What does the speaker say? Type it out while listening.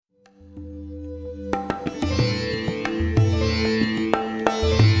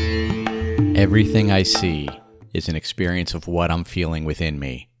Everything I see is an experience of what I'm feeling within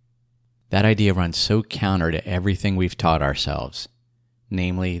me. That idea runs so counter to everything we've taught ourselves,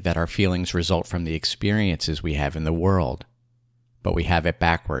 namely that our feelings result from the experiences we have in the world. But we have it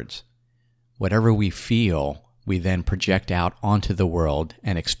backwards. Whatever we feel, we then project out onto the world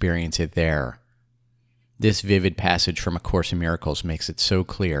and experience it there. This vivid passage from A Course in Miracles makes it so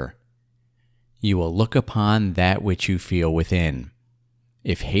clear. You will look upon that which you feel within.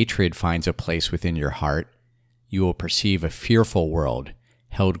 If hatred finds a place within your heart, you will perceive a fearful world,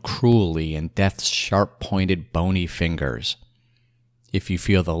 held cruelly in death's sharp-pointed bony fingers. If you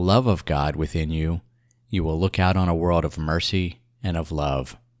feel the love of God within you, you will look out on a world of mercy and of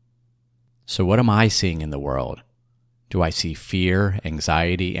love. So what am I seeing in the world? Do I see fear,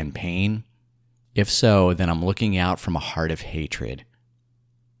 anxiety, and pain? If so, then I'm looking out from a heart of hatred.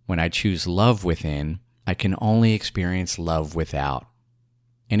 When I choose love within, I can only experience love without.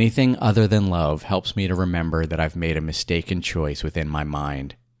 Anything other than love helps me to remember that I've made a mistaken choice within my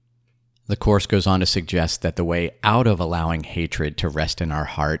mind. The Course goes on to suggest that the way out of allowing hatred to rest in our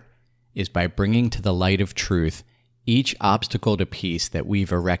heart is by bringing to the light of truth each obstacle to peace that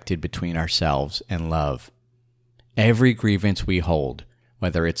we've erected between ourselves and love. Every grievance we hold,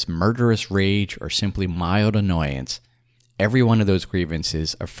 whether it's murderous rage or simply mild annoyance, every one of those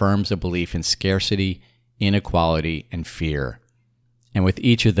grievances affirms a belief in scarcity, inequality, and fear. And with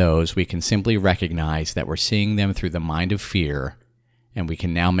each of those, we can simply recognize that we're seeing them through the mind of fear, and we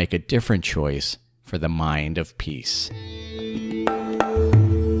can now make a different choice for the mind of peace.